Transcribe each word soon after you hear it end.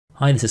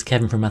Hi, this is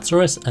Kevin from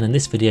Mathsaurus, and in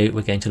this video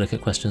we're going to look at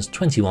questions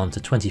 21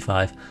 to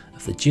 25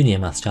 of the Junior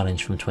Maths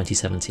Challenge from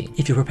 2017.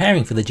 If you're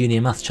preparing for the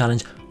Junior Maths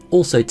Challenge,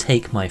 also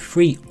take my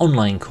free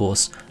online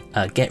course,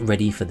 Get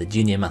Ready for the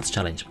Junior Maths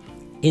Challenge.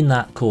 In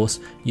that course,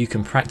 you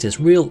can practice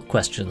real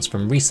questions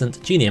from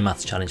recent Junior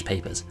Maths Challenge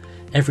papers.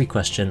 Every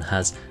question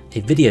has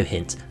a video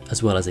hint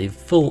as well as a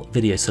full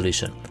video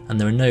solution, and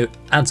there are no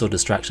ads or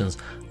distractions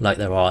like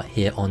there are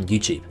here on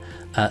YouTube.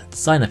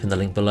 Sign up in the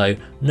link below,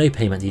 no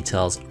payment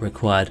details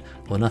required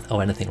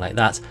or anything like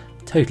that,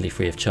 totally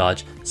free of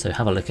charge, so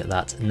have a look at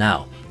that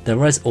now.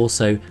 There is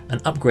also an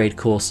upgrade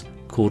course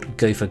called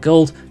Go for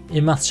Gold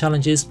in Maths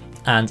Challenges,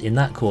 and in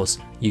that course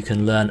you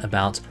can learn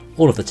about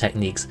all of the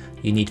techniques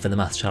you need for the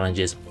Maths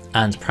Challenges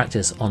and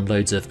practice on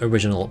loads of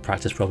original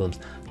practice problems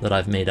that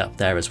I've made up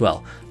there as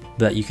well.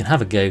 But you can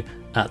have a go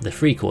at the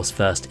free course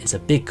first. It's a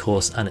big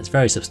course and it's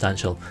very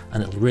substantial,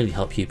 and it'll really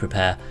help you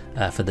prepare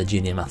for the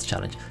Junior Maths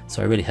Challenge.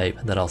 So I really hope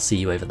that I'll see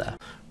you over there.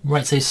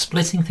 Right, so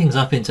splitting things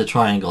up into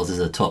triangles is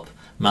a top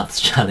Maths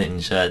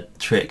Challenge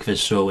trick for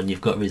sure when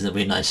you've got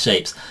reasonably nice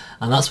shapes,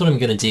 and that's what I'm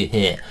going to do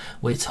here.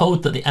 We're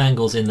told that the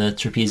angles in the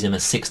trapezium are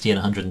 60 and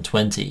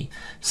 120,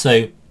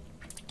 so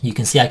you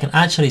can see I can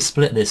actually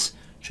split this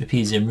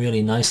trapezium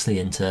really nicely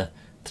into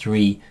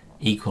three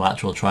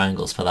equilateral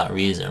triangles for that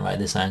reason, right?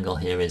 This angle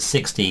here is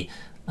 60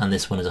 and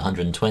this one is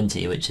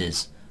 120, which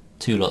is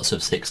two lots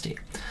of 60.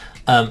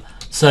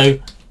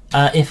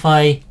 If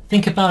I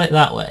think about it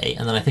that way,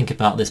 and then I think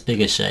about this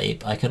bigger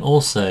shape, I can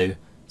also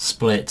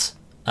split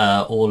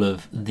all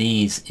of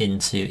these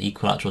into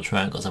equilateral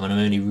triangles. I mean, I'm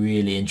only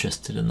really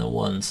interested in the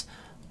ones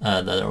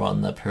that are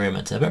on the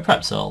perimeter, but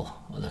perhaps I'll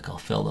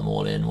fill them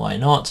all in, why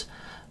not?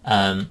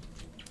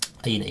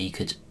 You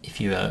could, if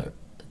you are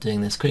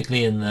doing this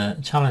quickly in the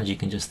challenge, you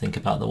can just think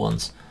about the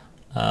ones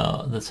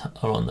that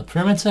are on the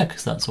perimeter,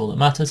 because that's all that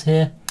matters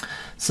here.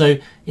 So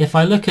if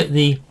I look at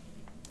the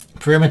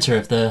perimeter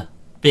of the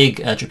big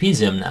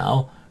trapezium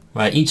now,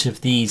 right, each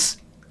of these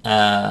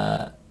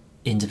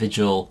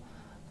individual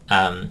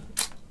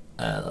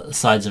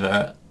sides of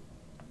a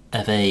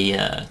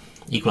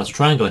equilateral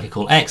triangle I could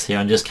call X here,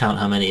 and just count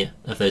how many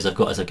of those I've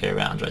got as I go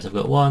around, right? So I've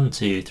got 1,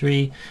 2,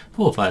 3,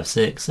 4, 5,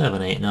 6,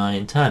 7, 8,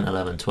 9, 10,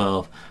 11,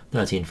 12,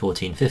 13,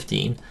 14,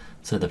 15.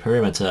 So the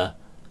perimeter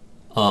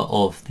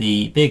of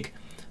the big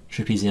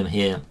trapezium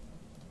here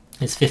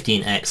is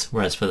 15x,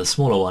 whereas for the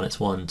smaller one it's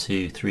 1,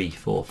 2, 3,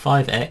 4,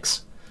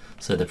 5x.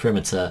 So the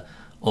perimeter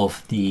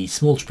of the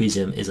small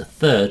trapezium is a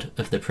third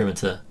of the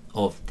perimeter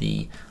of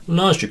the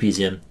large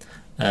trapezium.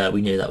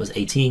 We know that was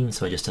 18,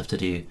 so I just have to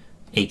do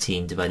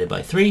 18 divided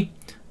by 3,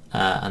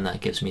 and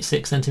that gives me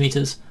 6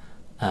 centimeters,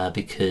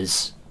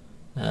 because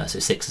so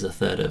 6 is a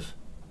third of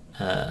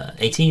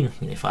 18,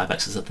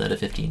 5x is a third of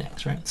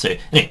 15x, right? So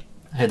anyway,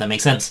 I hope that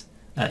makes sense.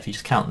 If you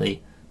just count the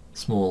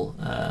small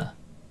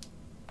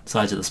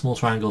sides of the small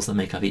triangles that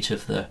make up each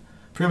of the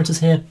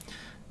perimeters here,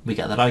 we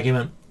get that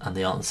argument, and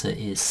the answer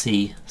is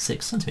C,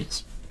 6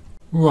 centimeters.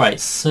 Right,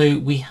 so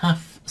we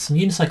have some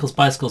unicycles,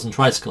 bicycles and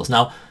tricycles.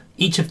 Now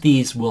each of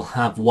these will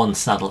have one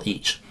saddle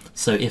each.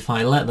 So if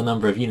I let the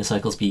number of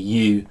unicycles be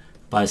U,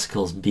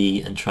 bicycles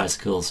B and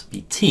tricycles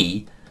be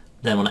T,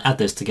 then when I add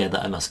those together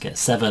I must get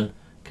 7,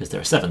 because there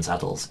are 7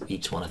 saddles.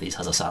 Each one of these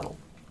has a saddle.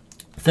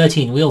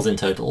 13 wheels in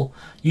total.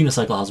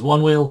 Unicycle has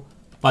 1 wheel,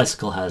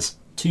 bicycle has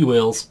 2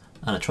 wheels,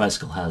 and a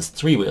tricycle has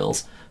 3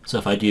 wheels. So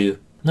if I do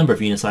number of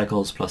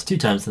unicycles plus 2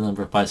 times the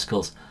number of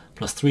bicycles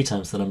plus 3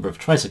 times the number of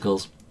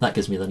tricycles, that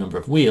gives me the number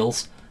of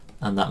wheels,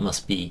 and that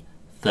must be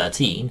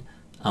 13.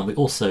 And we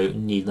also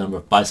need the number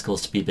of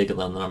bicycles to be bigger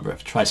than the number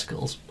of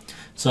tricycles.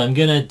 So I'm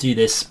going to do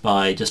this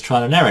by just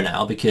trial and error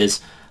now,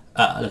 because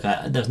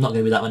there's not going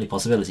to be that many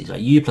possibilities. Right?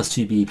 U plus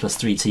 2B plus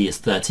 3T is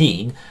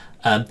 13.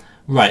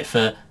 Right,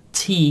 for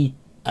T,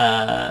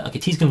 okay,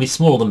 T is going to be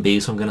smaller than B,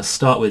 so I'm going to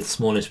start with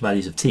smallest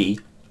values of T.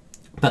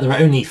 But there are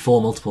only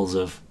 4 multiples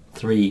of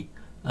 3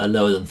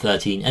 lower than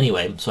 13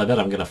 anyway, so I bet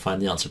I'm going to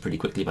find the answer pretty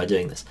quickly by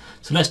doing this.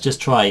 So let's just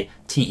try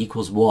T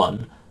equals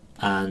 1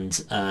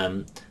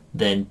 and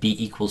then B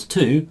equals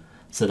 2,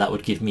 so that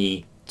would give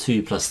me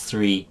 2 plus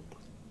 3,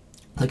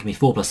 that would give me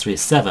 4 plus 3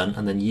 is 7,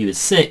 and then U is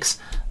 6,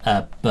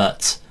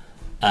 but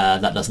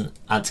that doesn't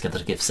add together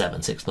to give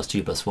 7. 6 plus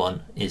 2 plus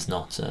 1 is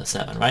not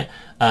 7, right?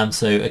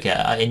 So okay,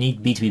 I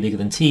need B to be bigger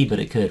than T, but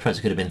perhaps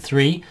it could have been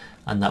 3,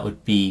 and that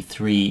would be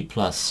 3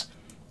 plus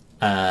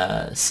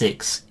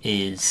 6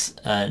 is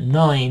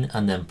 9,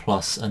 and then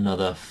plus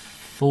another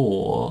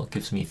 4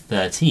 gives me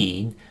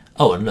 13.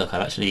 Oh, and look,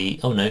 I've actually,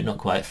 oh no, not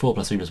quite. 4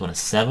 plus 3 plus 1 is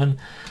 7.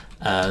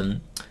 So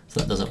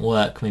that doesn't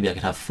work. Maybe I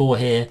could have 4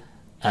 here.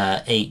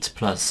 8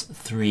 plus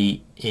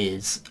 3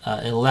 is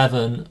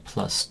 11,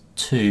 plus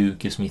 2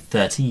 gives me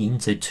 13.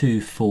 So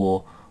 2,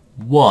 4,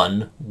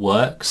 1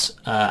 works.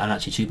 And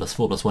actually 2 plus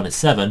 4 plus 1 is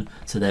 7.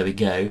 So there we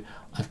go.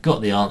 I've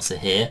got the answer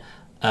here.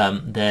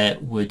 There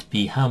would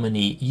be how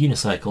many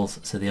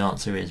unicycles? So the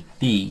answer is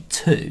B,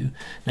 2.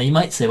 Now you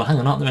might say, well, hang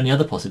on, aren't there any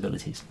other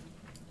possibilities?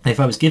 If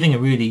I was giving a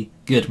really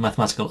good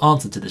mathematical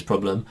answer to this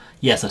problem,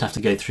 yes, I'd have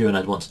to go through and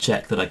I'd want to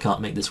check that I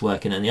can't make this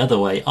work in any other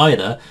way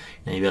either.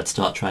 Maybe I'd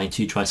start trying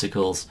 2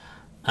 tricycles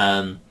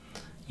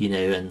you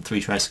know, and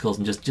 3 tricycles,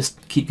 and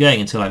just keep going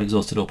until I've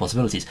exhausted all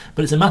possibilities.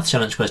 But it's a math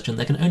challenge question.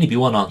 There can only be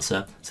one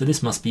answer, so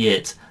this must be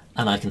it,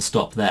 and I can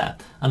stop there.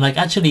 And like,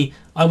 actually,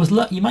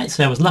 you might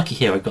say I was lucky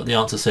here, I got the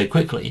answer so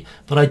quickly,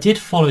 but I did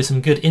follow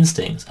some good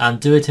instincts and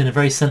do it in a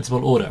very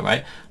sensible order,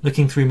 right?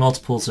 Looking through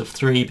multiples of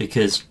 3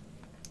 because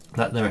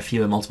there are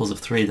fewer multiples of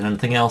 3 than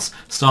anything else,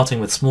 starting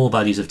with small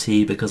values of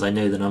t because I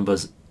know the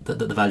numbers that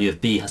the value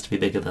of b has to be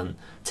bigger than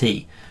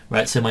t,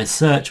 right? So my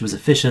search was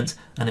efficient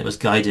and it was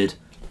guided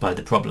by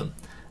the problem.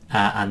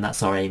 And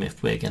that's our aim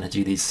if we're going to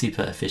do these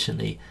super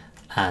efficiently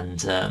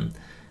and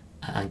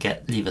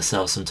leave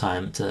ourselves some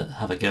time to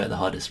have a go at the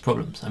hardest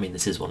problems. I mean,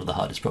 this is one of the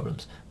hardest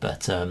problems,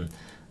 but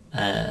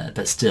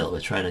still, we're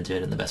trying to do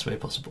it in the best way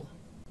possible.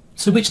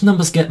 So which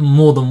numbers get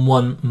more than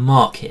 1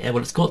 mark here?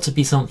 Well, it's got to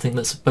be something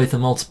that's both a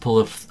multiple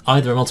of,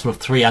 either a multiple of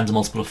 3 and a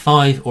multiple of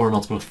 5, or a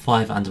multiple of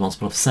 5 and a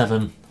multiple of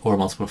 7, or a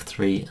multiple of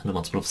 3 and a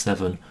multiple of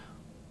 7,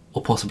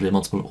 or possibly a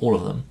multiple of all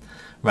of them.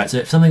 Right, so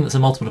if something that's a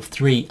multiple of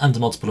 3 and a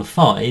multiple of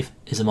 5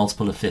 is a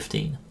multiple of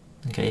 15.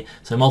 Okay,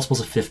 so multiples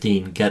of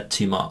 15 get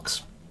 2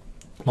 marks.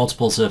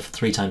 Multiples of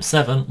 3 times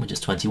 7, which is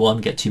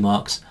 21, get 2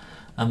 marks.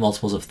 And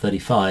multiples of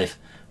 35,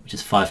 which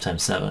is 5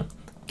 times 7,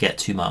 get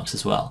 2 marks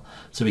as well.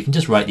 So we can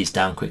just write these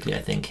down quickly, I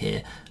think,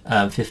 here.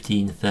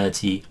 15,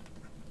 30,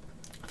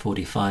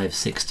 45,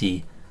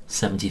 60,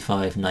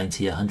 75,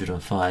 90,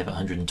 105,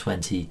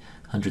 120,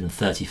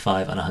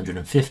 135, and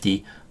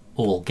 150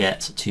 all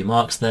get 2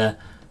 marks there.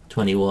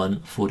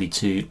 21,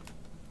 42,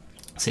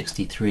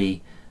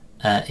 63,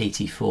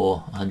 84,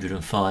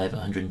 105,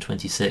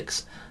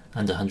 126,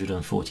 and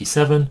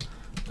 147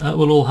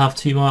 will all have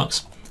 2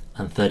 marks,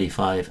 and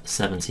 35,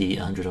 70,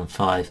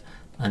 105,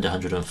 and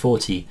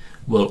 140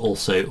 will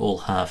also all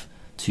have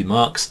 2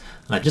 marks.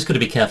 And I've just got to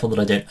be careful that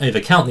I don't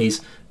overcount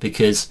these,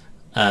 because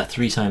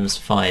 3 times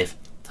 5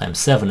 times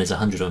 7 is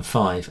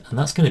 105, and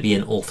that's going to be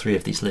in all 3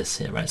 of these lists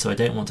here, right? So I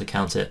don't want to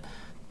count it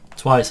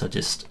twice,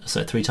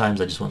 so 3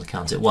 times, I just want to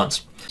count it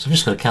once. So I'm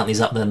just going to count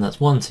these up then. That's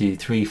 1, 2,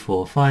 3,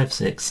 4, 5,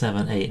 6,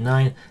 7, 8,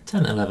 9,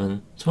 10,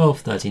 11, 12,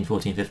 13,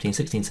 14, 15,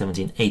 16,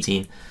 17,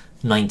 18,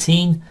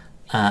 19,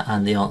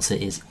 and the answer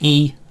is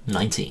E,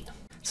 19.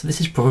 So this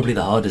is probably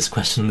the hardest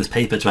question in this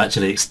paper to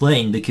actually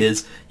explain,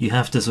 because you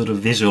have to sort of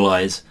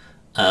visualize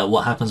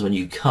what happens when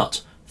you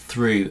cut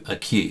through a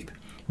cube,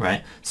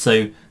 right? So,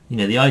 you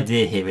know, the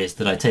idea here is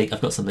that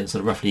I've got something sort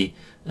of roughly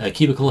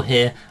cubical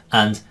here,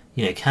 and,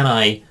 you know, can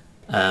I,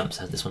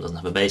 so this one doesn't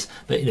have a base,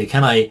 but, you know,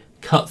 can I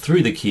cut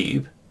through the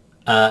cube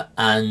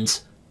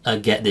and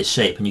get this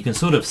shape? And you can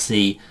sort of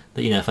see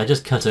that, you know, if I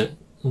just cut a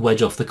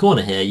wedge off the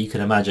corner here, you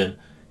can imagine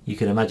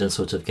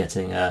sort of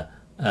getting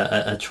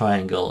a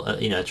triangle,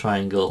 you know, a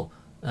triangle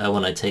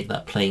when I take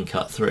that plane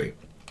cut through.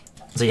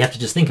 So you have to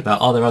just think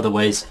about, are there other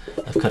ways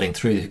of cutting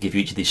through that give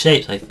you each of these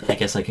shapes? I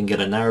guess I can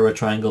get a narrower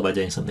triangle by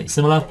doing something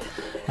similar.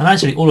 And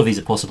actually all of these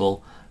are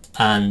possible,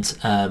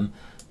 and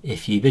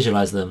if you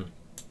visualize them,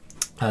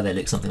 they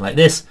look something like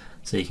this.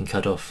 So you can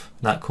cut off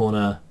that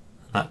corner.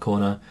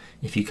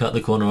 If you cut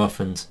the corner off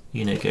and,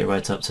 you know, go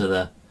right up to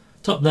the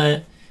top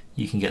there,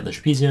 you can get the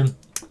trapezium,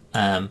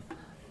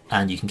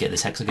 and you can get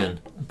this hexagon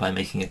by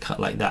making a cut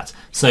like that.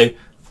 So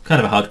kind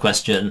of a hard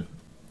question.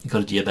 You've got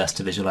to do your best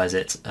to visualize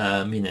it.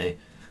 You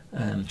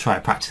know, try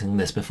practicing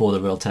this before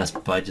the real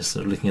test by just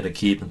sort of looking at a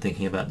cube and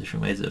thinking about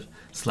different ways of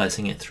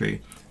slicing it through,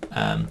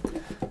 and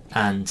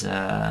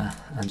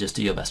just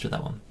do your best with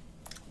that one.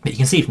 But you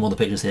can see from all the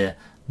pictures here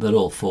that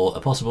all 4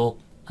 are possible,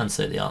 and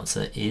so the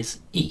answer is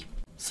E.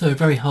 So a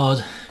very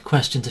hard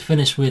question to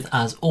finish with,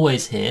 as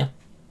always here.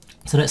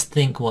 So let's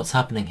think what's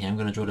happening here. I'm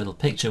going to draw a little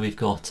picture. We've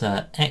got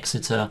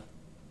Exeter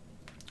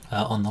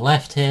on the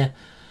left here.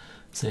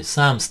 So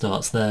Sam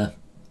starts there,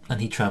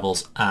 and he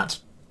travels at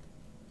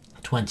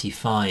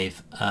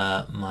 25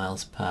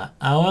 miles per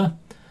hour.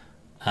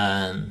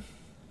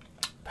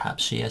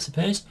 Perhaps she, I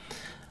suppose.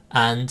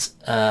 And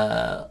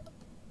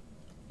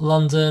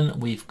London,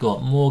 we've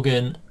got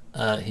Morgan,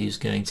 who's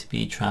going to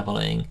be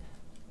travelling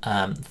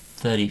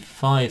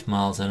 35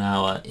 miles an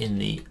hour in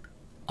the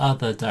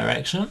other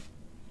direction,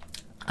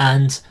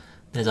 and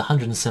there's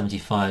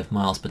 175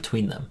 miles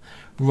between them.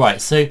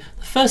 Right, so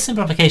the first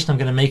simplification I'm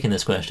going to make in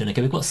this question,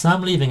 okay, we've got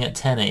Sam leaving at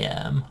 10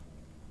 AM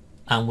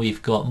and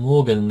we've got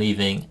Morgan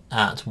leaving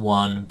at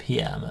 1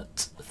 PM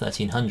at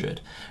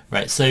 1300.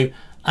 Right, so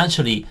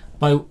actually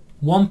by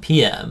 1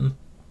 PM,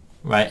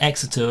 right,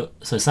 Exeter,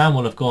 so Sam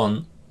will have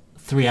gone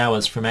 3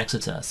 hours from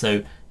Exeter,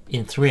 so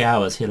in 3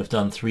 hours he'll have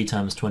done 3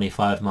 times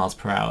 25 miles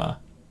per hour,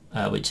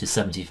 which is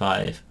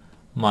 75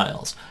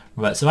 miles.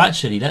 Right, so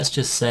actually let's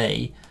just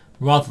say,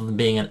 rather than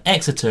being in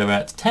Exeter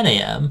at 10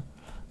 AM,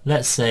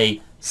 let's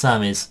say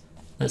Sam is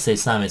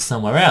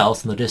somewhere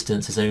else and the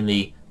distance is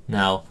only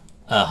now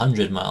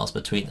 100 miles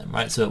between them,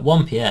 right? So at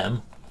 1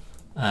 PM,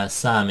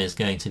 Sam is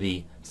going to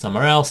be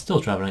somewhere else,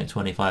 still traveling at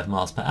 25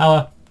 miles per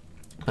hour,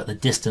 but the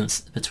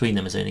distance between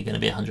them is only going to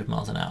be 100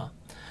 miles an hour.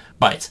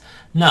 Right,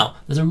 now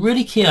there's a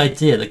really key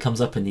idea that comes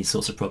up in these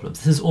sorts of problems.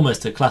 This is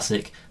almost a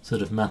classic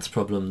sort of maths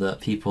problem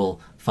that people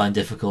find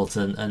difficult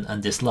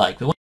and dislike.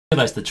 But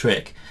realize the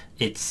trick,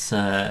 it's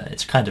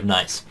kind of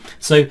nice.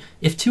 So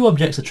if two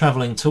objects are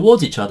traveling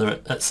towards each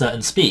other at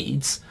certain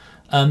speeds,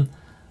 and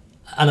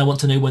I want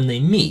to know when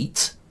they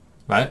meet,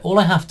 right, all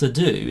I have to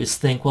do is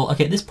think, well,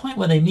 okay, at this point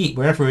where they meet,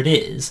 wherever it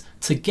is,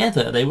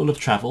 together they will have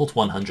traveled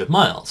 100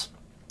 miles.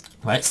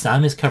 Right,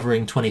 Sam is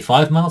covering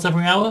 25 miles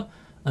every hour,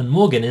 and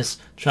Morgan is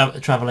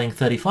traveling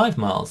 35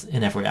 miles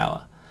in every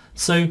hour.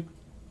 So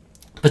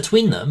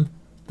between them,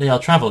 they are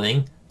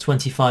traveling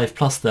 25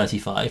 plus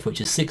 35,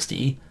 which is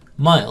 60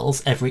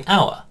 miles every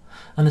hour.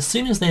 And as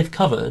soon as they've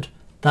covered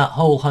that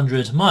whole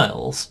 100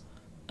 miles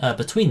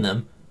between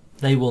them,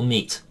 they will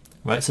meet.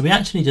 Right, so we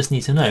actually just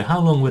need to know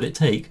how long would it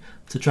take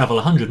to travel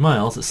 100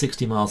 miles at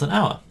 60 miles an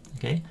hour.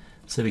 Okay,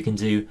 so we can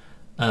do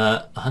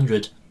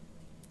 100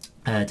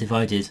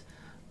 divided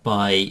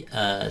by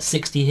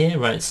 60 here,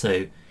 right?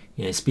 So,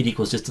 you know, speed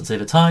equals distance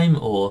over time,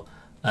 or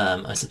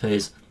I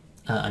suppose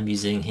I'm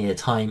using here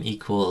time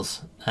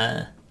equals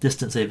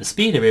distance over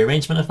speed, a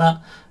rearrangement of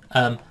that.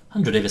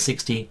 100 over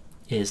 60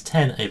 is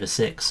 10 over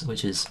 6,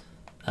 which is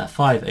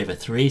 5 over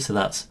 3, so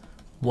that's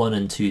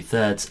 1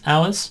 2/3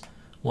 hours.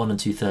 1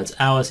 2/3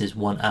 hours is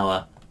 1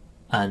 hour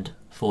and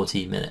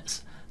 40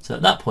 minutes. So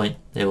at that point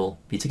they will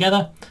be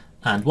together,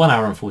 and 1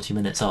 hour and 40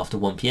 minutes after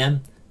 1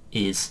 p.m.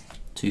 is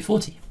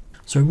 2:40.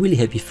 So I really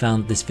hope you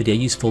found this video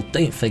useful.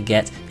 Don't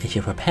forget, if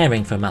you're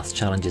preparing for maths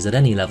challenges at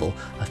any level,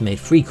 I've made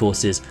free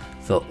courses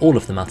for all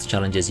of the maths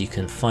challenges. You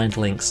can find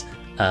links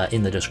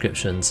in the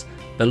descriptions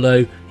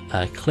below.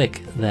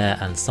 Click there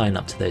and sign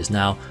up to those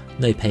now.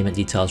 No payment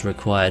details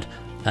required,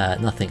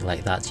 nothing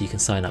like that, so you can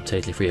sign up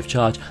totally free of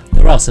charge.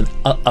 There are some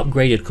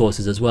upgraded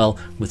courses as well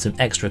with some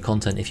extra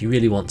content. If you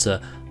really want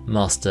to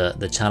master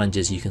the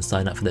challenges, you can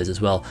sign up for those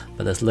as well,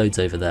 but there's loads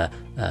over there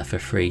for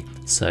free.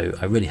 So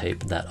I really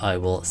hope that I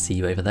will see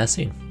you over there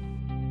soon.